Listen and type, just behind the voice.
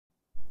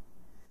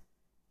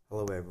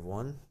Hello,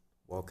 everyone.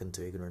 Welcome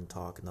to Ignorant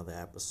Talk, another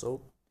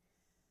episode.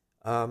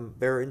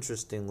 Very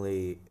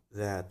interestingly,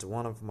 that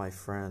one of my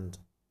friend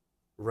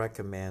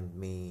recommended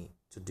me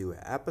to do an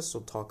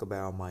episode talk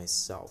about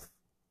myself,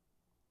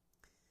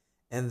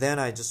 and then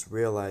I just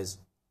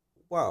realized,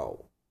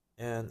 wow.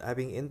 And I've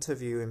been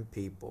interviewing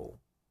people.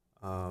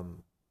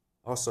 Um,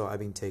 Also, I've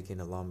been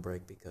taking a long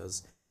break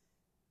because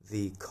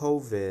the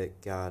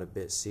COVID got a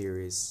bit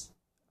serious.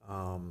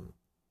 A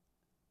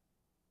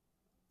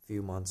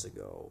few months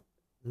ago.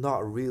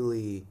 Not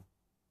really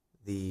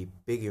the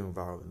big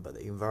environment, but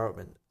the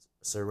environment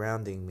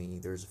surrounding me.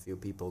 There's a few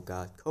people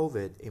got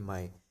COVID in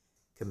my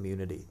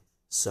community,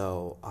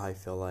 so I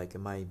feel like it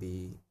might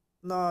be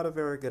not a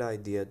very good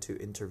idea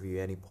to interview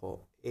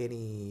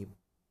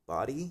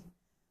anybody.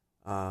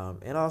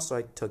 And also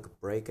I took a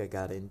break. I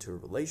got into a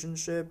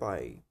relationship.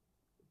 I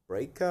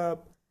break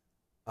up.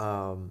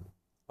 Um,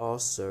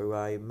 Also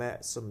I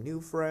met some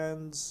new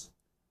friends.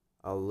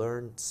 I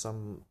learned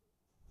some.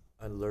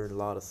 I learned a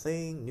lot of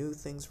new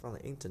things from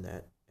the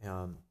internet.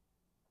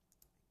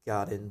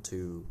 Got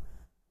into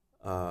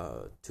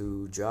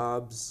two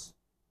jobs,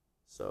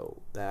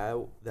 so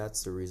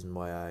that's the reason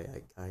why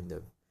I kind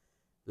of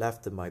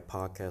left my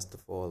podcast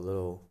for a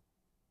little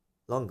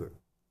longer.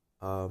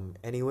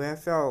 Anyway, I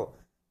felt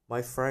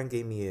my friend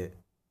gave me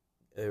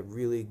a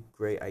really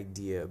great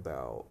idea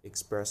about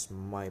express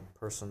my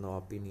personal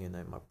opinion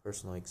and my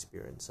personal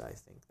experience. I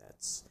think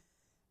that's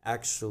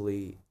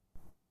actually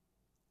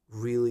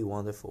really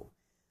wonderful.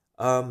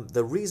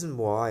 The reason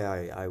why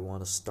I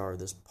want to start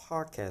this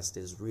podcast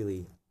is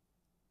really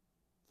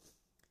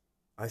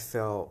I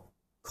felt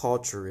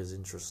culture is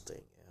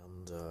interesting,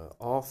 and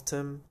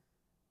often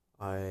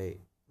I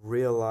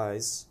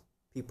realize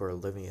people are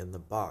living in the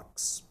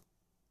box.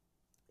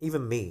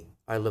 Even me,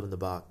 I live in the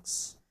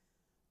box.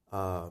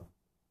 Uh,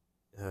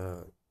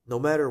 no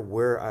matter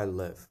where I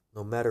live,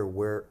 no matter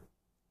where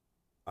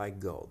I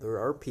go, there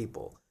are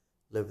people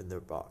live in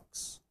their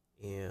box,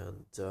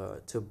 and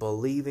to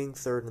believing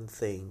certain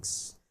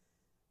things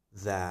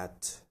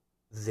that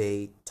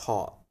they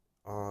taught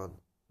on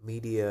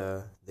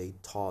media, they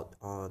taught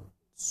on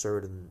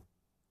certain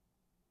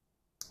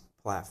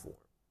platform,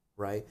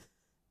 right?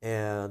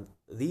 And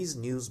these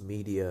news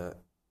media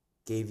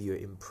gave you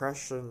an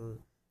impression,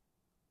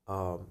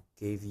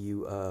 gave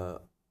you a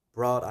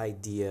broad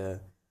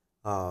idea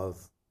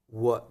of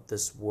what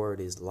this word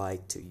is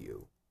like to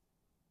you.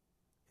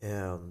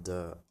 And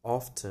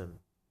often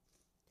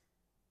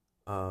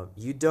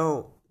you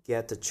don't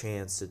get the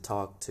chance to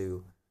talk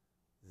to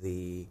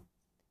the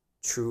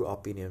true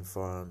opinion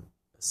from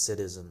a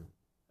citizen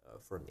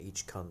from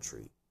each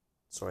country.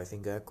 So I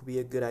think that could be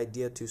a good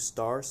idea to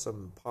start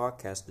some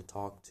podcasts to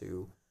talk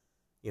to,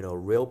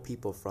 real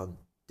people from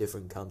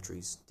different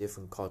countries,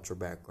 different cultural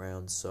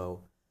backgrounds,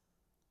 so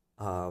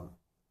um,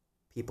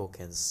 people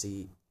can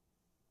see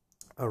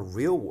a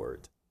real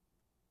word.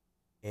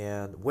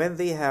 And when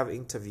they have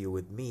interview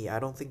with me, I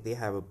don't think they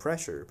have a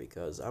pressure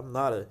because I'm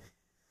not a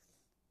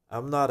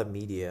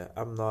media.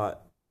 I'm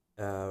not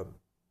uh,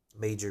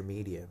 major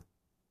media.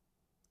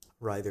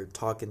 Right? They're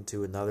talking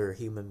to another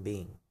human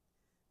being.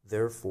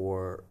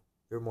 Therefore,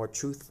 they're more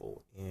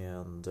truthful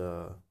and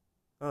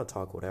gonna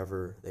talk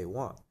whatever they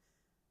want.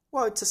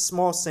 Well, it's a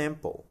small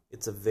sample.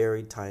 It's a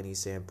very tiny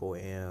sample,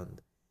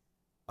 and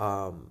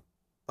um,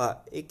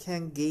 but it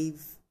can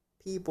give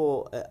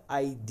people an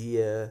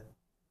idea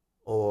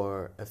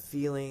or a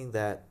feeling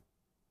that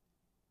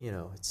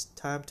it's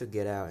time to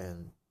get out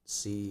and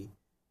see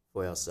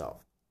for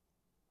yourself.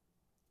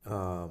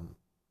 Um,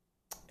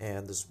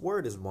 and this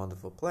world is a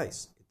wonderful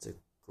place. It's a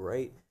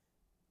great,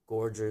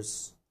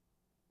 gorgeous,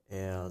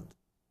 and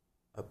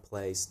a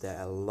place that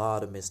a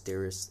lot of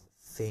mysterious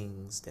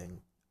things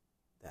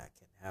that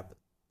can happen.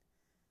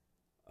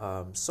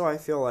 So I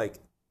feel like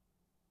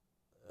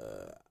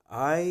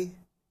I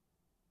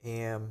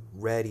am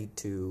ready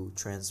to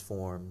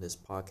transform this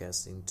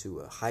podcast into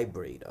a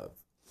hybrid of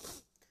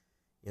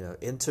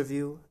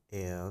interview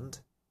and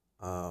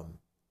um,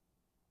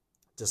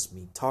 just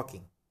me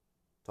talking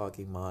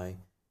my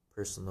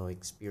personal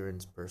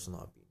experience,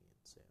 personal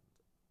opinions, and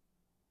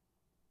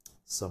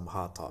some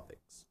hot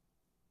topics.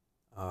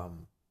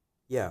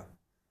 Yeah.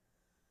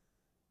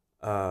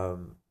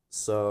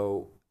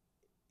 So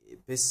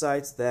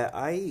besides that,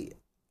 I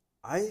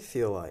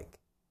feel like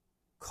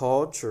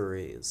culture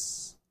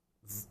is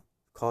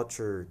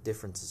culture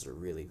differences are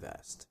really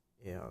vast.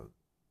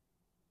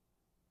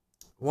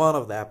 One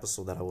of the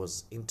episode that I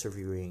was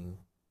interviewing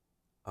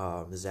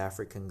this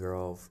African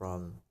girl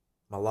from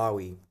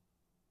Malawi,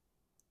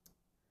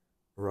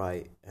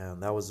 right,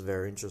 and that was a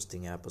very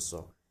interesting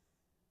episode.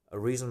 A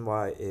reason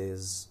why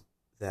is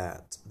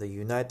that the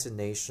United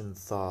Nations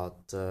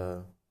thought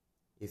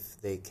if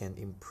they can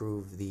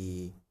improve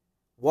the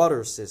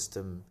water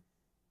system,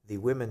 the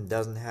women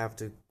doesn't have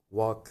to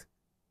walk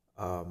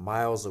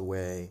miles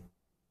away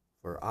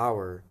for an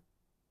hour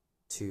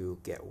to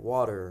get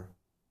water,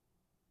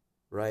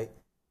 right?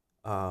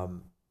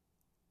 Um,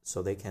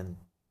 so they can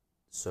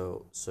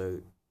so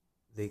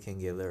they can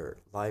get their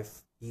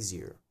life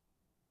easier.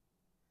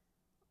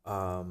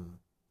 Um,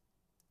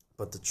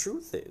 But the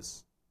truth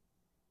is,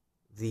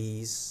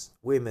 these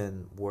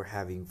women were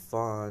having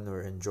fun or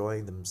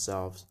enjoying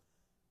themselves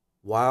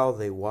while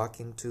they walk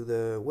into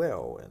the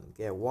well and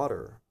get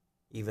water.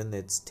 Even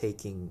it's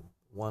taking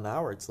 1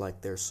 hour, it's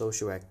like their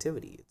social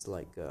activity. It's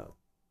like a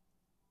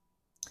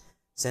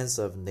sense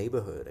of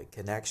neighborhood, a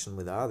connection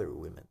with other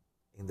women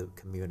in the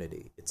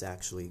community. It's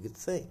actually a good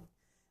thing.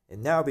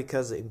 And now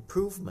because of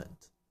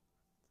improvement,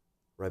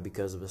 right,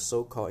 because of a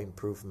so-called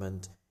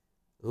improvement,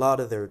 a lot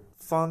of their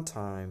fun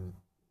time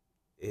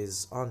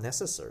is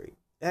unnecessary.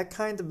 That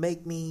kind of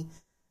make me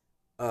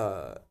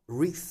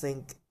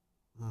rethink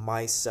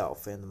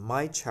myself and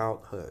my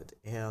childhood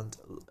and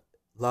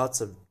lots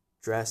of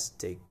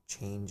drastic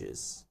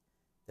changes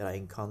that I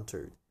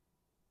encountered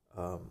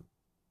um,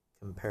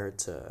 compared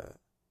to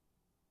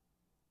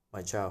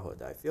my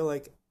childhood. I feel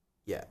like,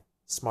 yeah,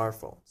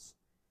 smartphones,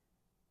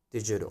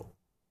 digital,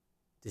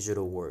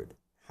 digital world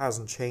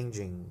hasn't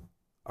changing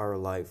our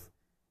life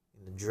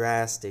in a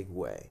drastic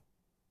way.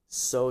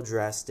 So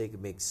drastic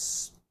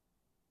makes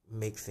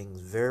make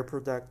things very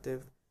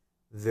productive,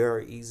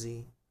 very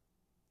easy,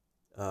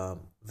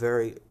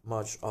 very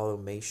much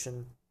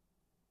automation.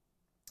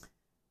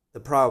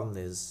 The problem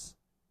is,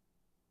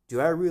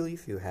 do I really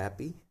feel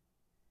happy?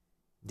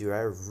 Do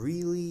I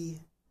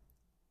really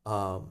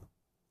um,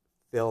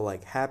 feel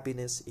like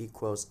happiness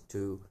equals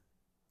to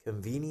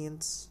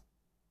convenience?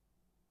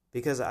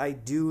 Because I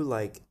do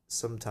like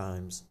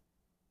sometimes,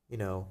 you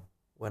know,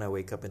 when I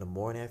wake up in the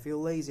morning, I feel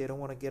lazy. I don't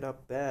want to get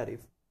up bed. If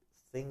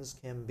things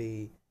can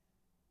be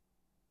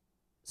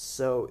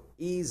so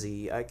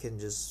easy, I can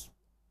just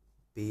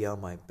be on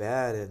my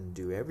bed and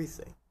do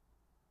everything.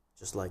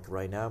 Just like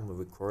right now, I'm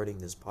recording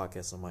this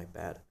podcast on my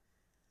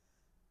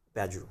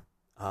bedroom.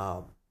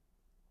 Um,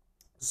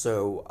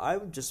 so I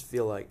would just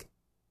feel like,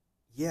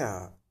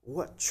 yeah,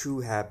 what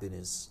true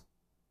happiness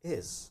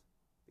is.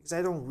 Because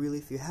I don't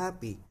really feel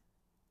happy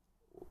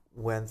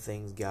when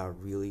things got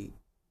really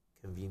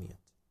convenient.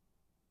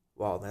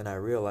 Well, then I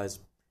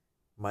realized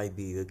might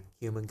be the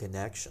human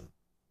connection.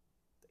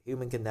 The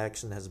human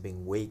connection has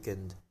been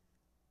wakened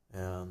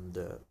and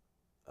uh,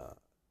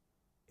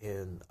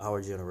 in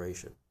our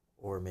generation,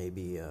 or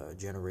maybe a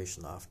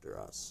generation after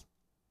us.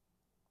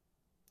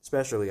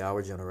 Especially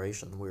our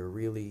generation, we're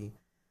really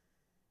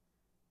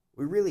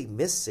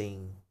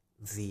missing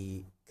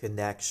the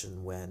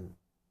connection when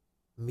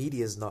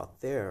media is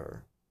not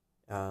there.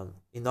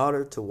 In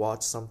order to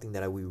watch something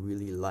that we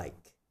really like,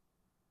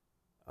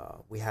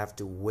 we have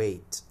to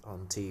wait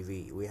on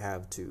TV. We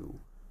have to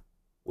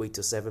wait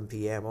till 7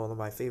 p.m. One of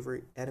my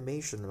favorite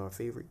animation, my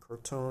favorite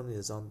cartoon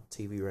is on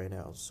TV right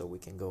now, so we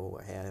can go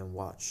ahead and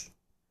watch.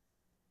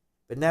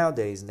 But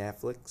nowadays,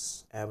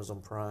 Netflix, Amazon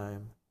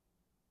Prime,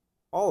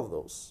 all of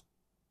those,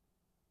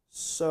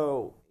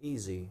 so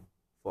easy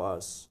for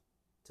us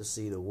to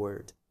see the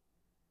word.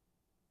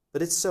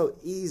 But it's so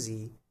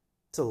easy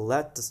to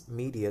let the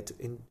media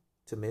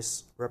to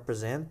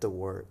misrepresent the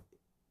word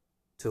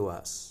to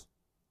us.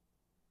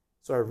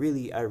 So I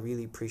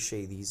really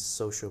appreciate these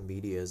social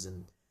medias,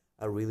 and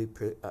I really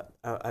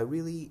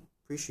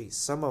appreciate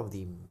some of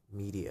the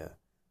media,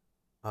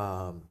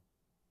 um,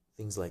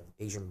 things like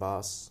Asian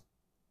Boss,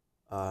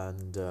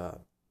 and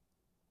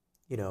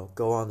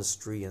go on the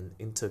street and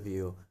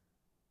interview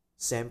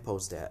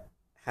samples that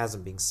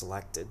hasn't been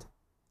selected.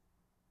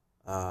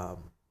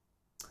 Um,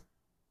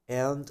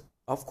 and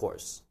of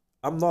course,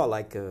 I'm not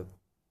like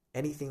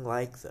anything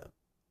like them,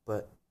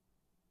 but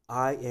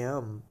I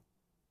am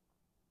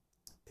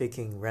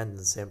picking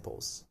random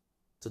samples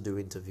to do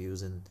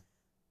interviews and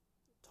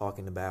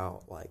talking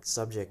about like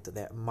subject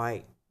that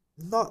might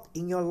not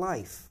in your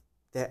life,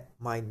 that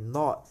might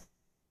not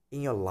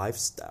in your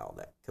lifestyle,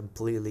 that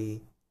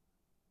completely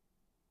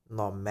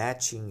not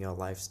matching your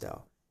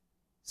lifestyle.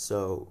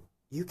 So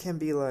you can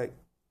be like,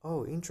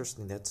 oh,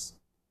 interesting. That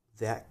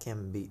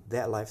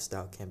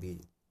lifestyle can be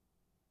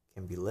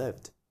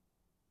lived,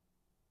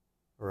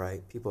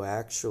 right? People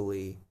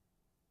actually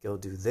go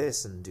do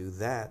this and do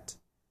that.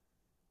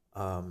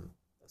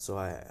 So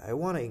I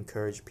want to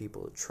encourage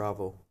people to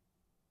travel,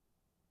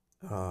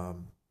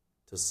 um,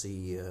 to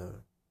see,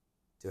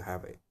 to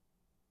have a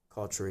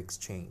culture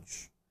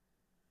exchange,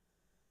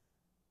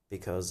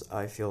 because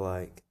I feel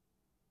like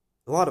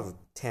a lot of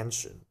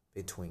tension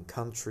between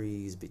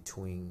countries,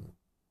 between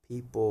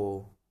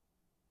people,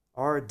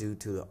 are due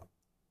to the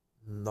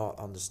not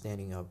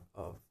understanding of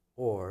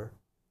or,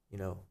 you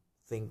know,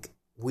 think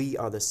we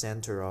are the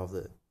center of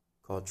the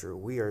culture,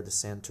 we are the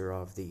center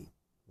of the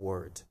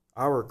world.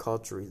 Our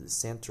culture is the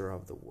center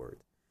of the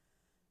world.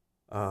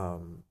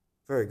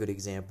 Very good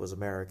example is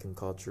American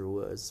culture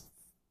was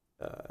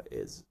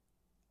is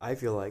I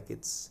feel like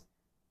it's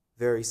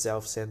very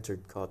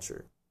self-centered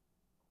culture.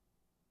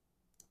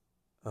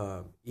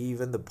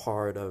 Even the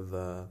part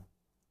of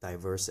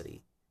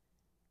diversity.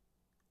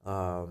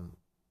 Um,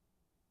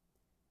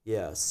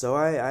 yeah, so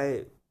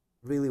I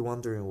really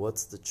wondering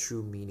what's the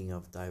true meaning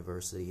of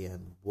diversity,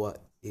 and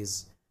what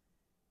is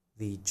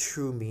the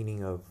true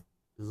meaning of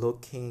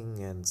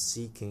looking and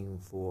seeking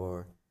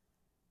for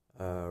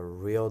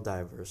real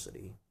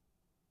diversity.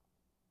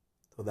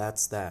 So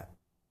that's that.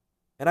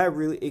 And I'm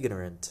really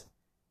ignorant.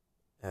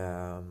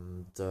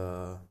 And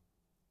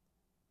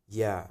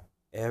yeah,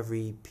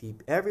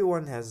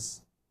 everyone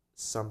has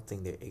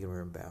something they're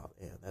ignorant about,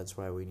 and that's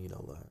why we need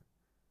to learn.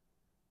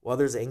 Well,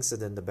 there's an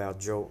incident about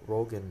Joe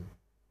Rogan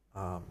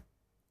um,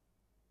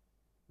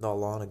 not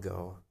long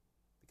ago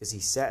because he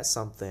said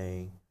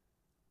something.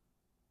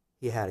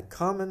 He had a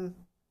comment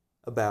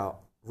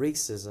about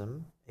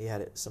racism. He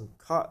had some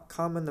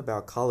comment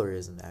about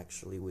colorism,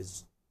 actually,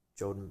 with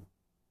Jordan.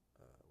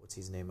 What's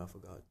his name? I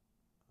forgot.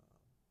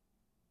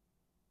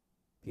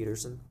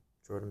 Peterson,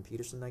 Jordan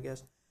Peterson, I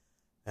guess.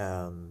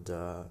 And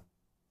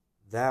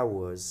that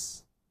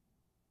was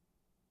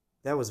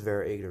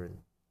very ignorant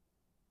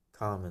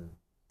comment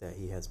that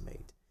he has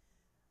made.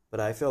 But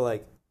I feel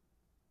like,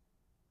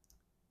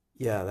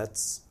 yeah,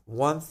 that's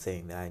one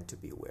thing that I need to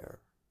be aware.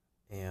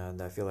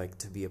 And I feel like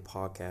to be a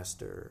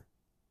podcaster,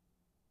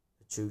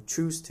 to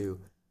choose to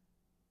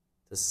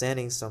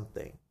sending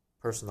something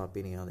personal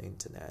opinion on the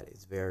internet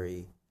is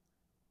very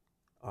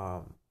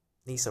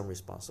need some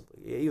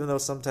responsibility. Even though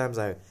sometimes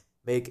I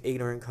make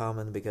ignorant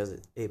comment because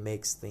it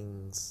makes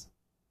things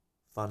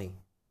funny,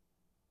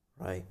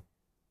 right?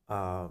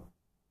 Um,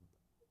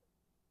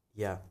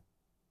 yeah,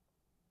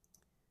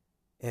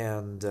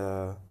 and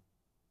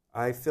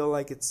I feel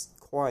like it's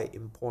quite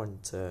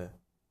important to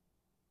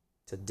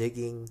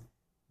digging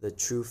the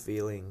true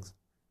feelings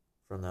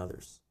from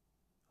others,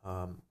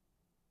 um,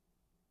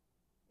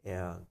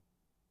 and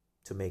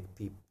to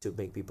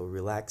make people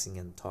relaxing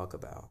and talk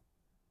about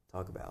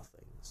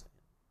things.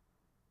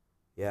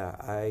 Yeah,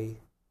 I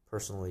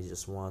personally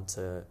just want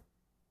to.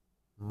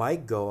 My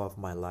goal of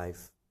my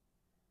life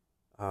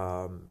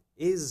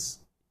is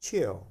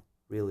chill,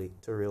 really,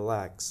 to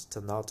relax,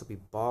 to not to be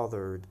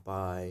bothered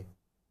by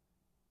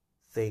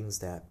things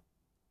that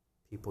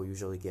people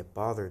usually get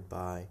bothered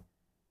by,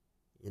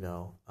 you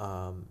know.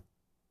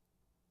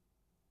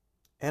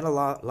 And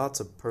lots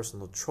of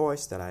personal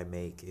choice that I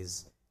make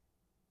is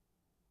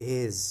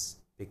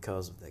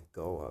because of that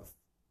goal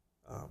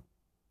of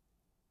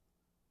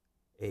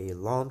a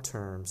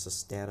long-term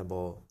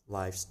sustainable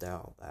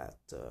lifestyle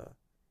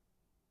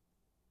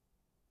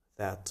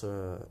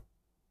that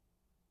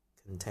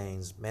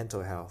contains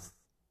mental health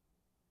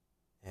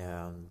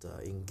and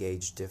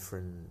engage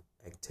different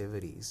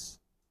activities,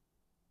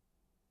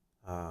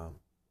 um,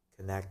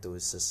 connect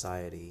with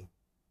society,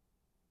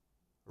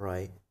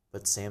 right?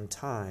 But same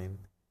time,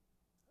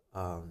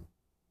 um,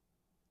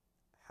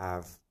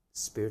 have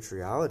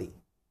spirituality,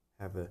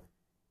 have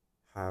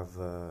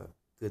a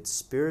good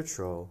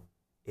spiritual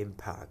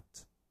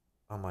impact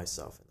on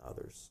myself and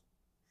others.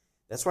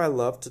 That's why I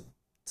love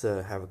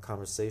to have a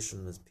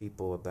conversation with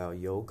people about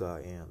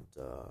yoga and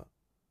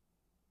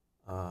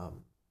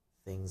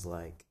things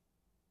like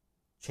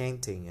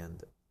chanting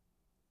and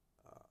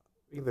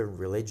even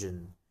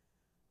religion,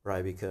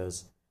 right?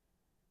 Because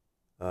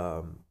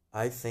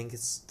I think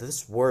it's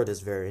this word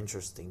is very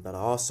interesting, but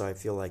also I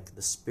feel like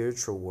the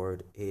spiritual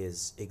word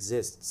is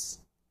exists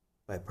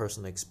by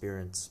personal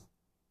experience,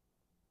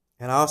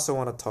 and I also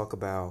want to talk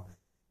about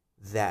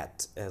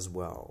that as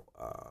well.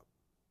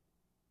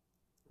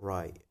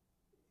 Right,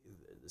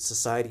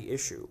 society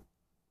issue,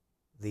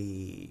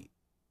 the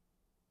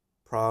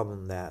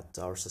problem that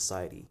our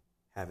society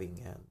having,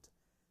 and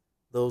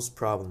those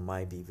problems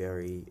might be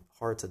very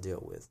hard to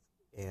deal with,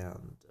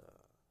 and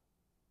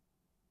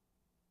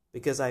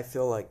because I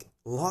feel like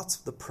lots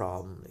of the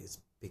problem is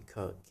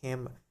because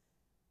came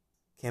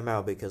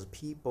out because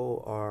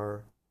people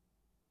are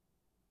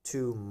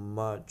too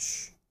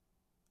much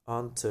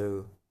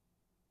onto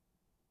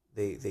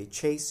they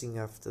chasing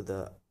after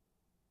the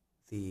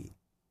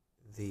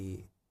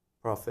the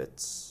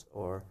profits,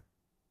 or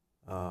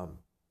um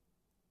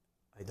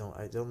I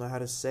don't know how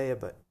to say it,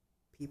 but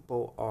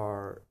people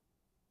are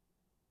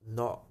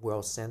not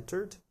well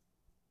centered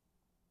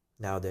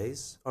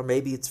nowadays, or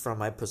maybe it's from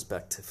my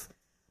perspective.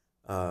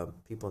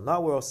 People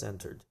not well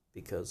centered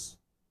because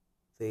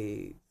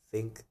they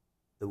think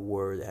the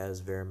world as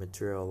very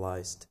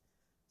materialized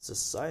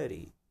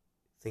society,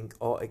 think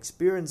all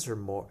experience are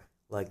more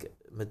like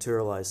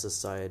materialized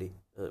society,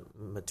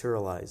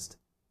 materialized,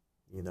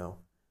 you know.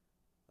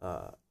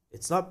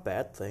 It's not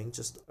bad thing,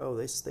 just, oh,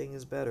 this thing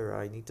is better,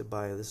 I need to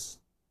buy this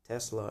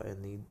Tesla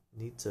and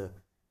need to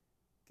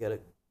get a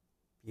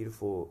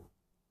beautiful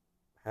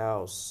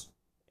house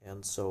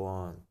and so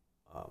on,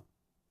 um,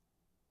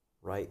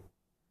 right?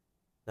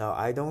 Now,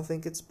 I don't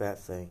think it's a bad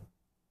thing,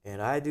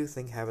 and I do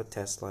think have a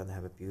Tesla and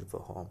have a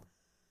beautiful home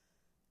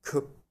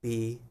could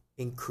be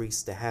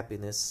increase the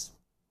happiness,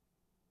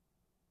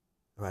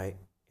 right?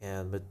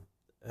 And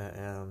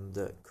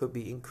could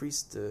be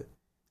increase the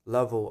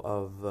level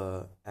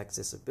of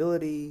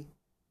accessibility,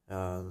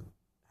 um,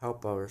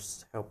 help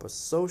us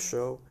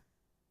social.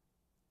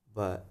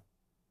 But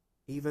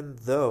even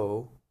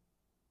though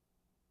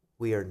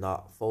we are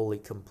not fully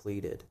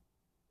completed,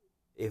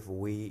 if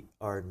we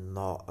are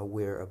not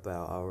aware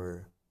about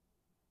our,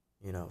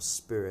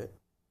 spirit,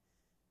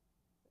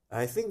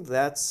 I think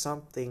that's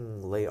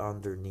something lay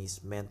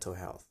underneath mental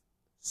health.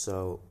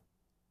 So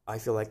I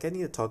feel like I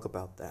need to talk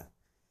about that.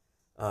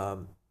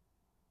 um,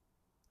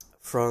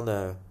 from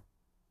the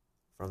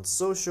from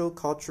social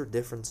culture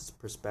differences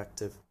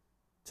perspective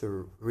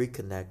to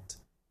reconnect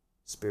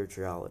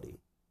spirituality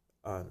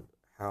on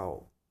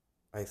how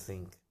I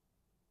think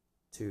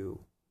to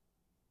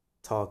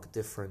talk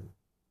different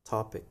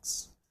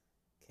topics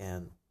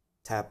can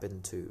tap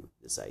into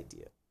this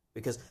idea,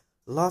 because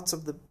lots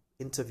of the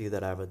interview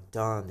that I've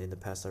done in the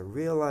past I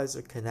realize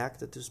are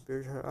connected to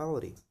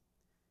spirituality,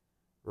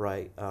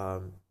 right?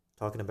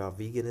 Talking about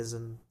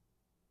veganism,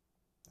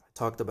 I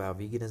talked about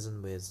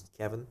veganism with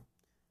Kevin,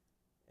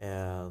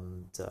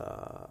 and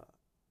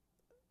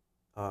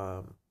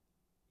um,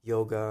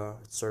 yoga,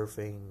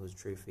 surfing with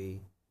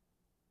Triffy,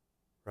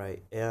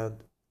 right?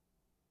 And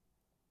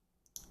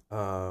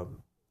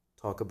um,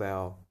 talk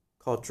about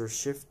culture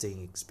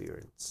shifting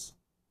experience,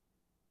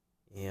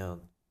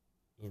 and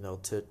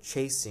to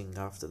chasing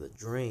after the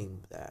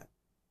dream that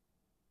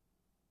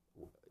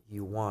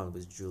you want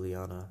with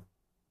Juliana,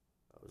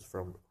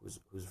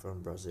 who's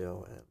from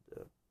Brazil,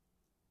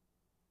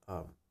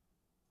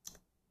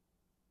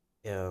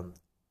 and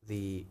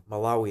the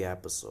Malawi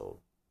episode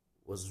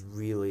was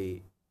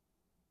really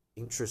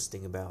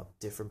interesting about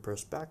different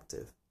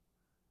perspective,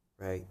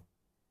 right?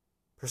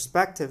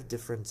 Perspective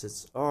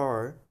differences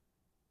are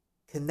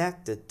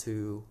connected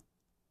to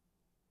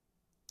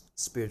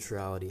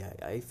spirituality,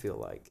 I feel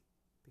like,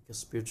 because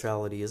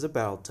spirituality is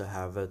about to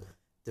have a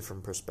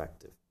different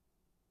perspective.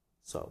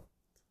 So,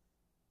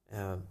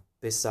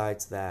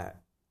 besides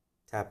that,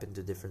 tap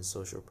into different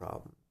social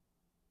problem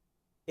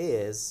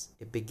is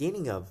a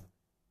beginning of,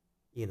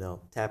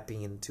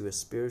 tapping into a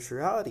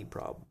spirituality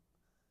problem.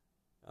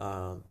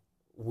 Um,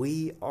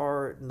 we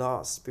are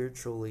not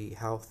spiritually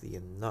healthy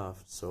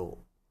enough, so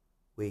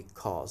we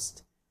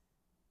caused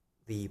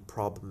the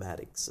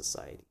problematic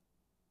society.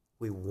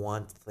 We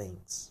want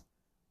things.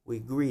 We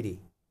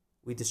greedy.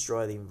 We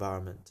destroy the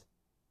environment.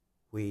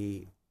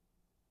 We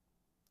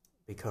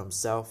become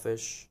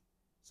selfish.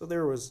 So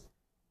there was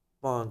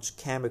bunch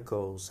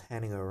chemicals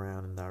hanging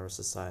around in our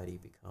society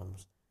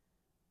becomes,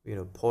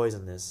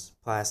 poisonous,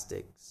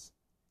 plastics,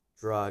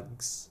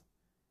 drugs,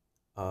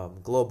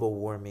 global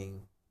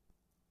warming,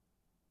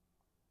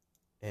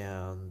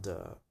 and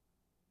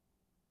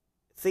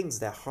things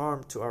that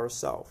harm to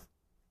ourselves,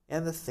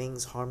 and the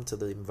things harm to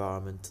the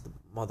environment, to the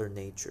mother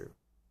nature.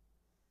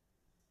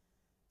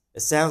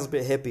 It sounds a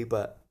bit hippie,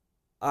 but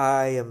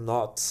I am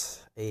not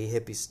a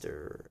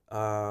hipster.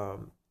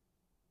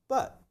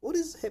 But what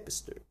is a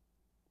hipster,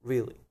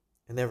 really?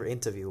 I never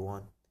interviewed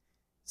one.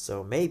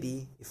 So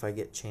maybe if I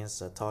get a chance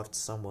to talk to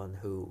someone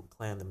who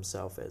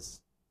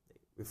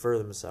refer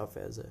themselves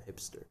as a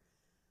hipster.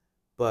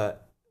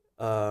 But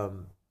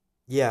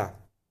yeah,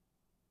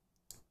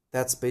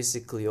 that's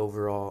basically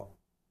overall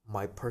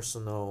my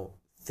personal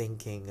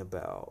thinking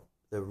about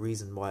the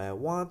reason why I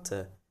want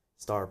to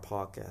start a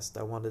podcast.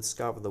 I want to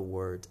discover the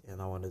word,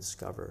 and I want to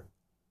discover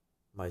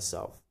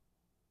myself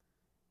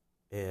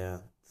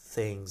and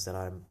things that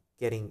I'm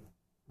getting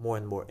more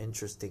and more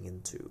interesting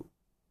into.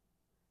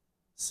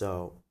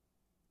 So,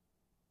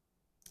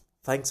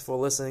 thanks for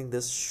listening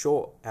this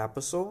short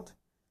episode,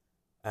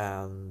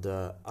 and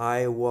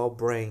I will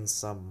bring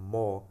some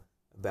more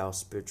about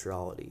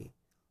spirituality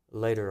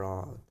later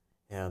on,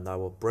 and I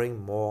will bring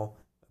more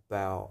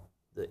about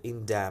the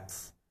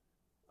in-depth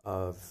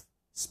of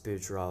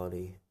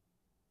spirituality,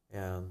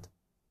 and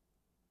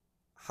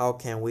how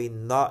can we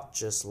not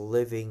just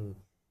living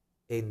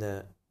in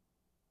a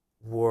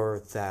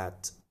world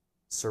that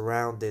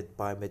surrounded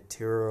by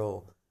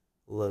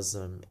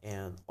materialism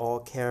and all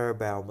care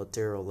about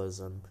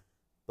materialism,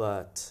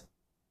 but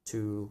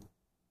to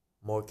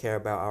more care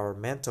about our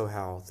mental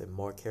health and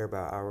more care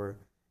about our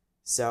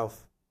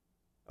self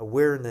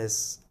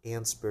awareness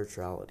and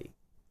spirituality.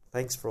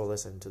 Thanks for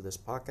listening to this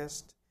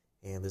podcast,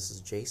 and this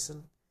is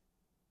Jason.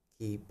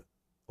 Keep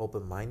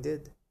open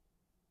minded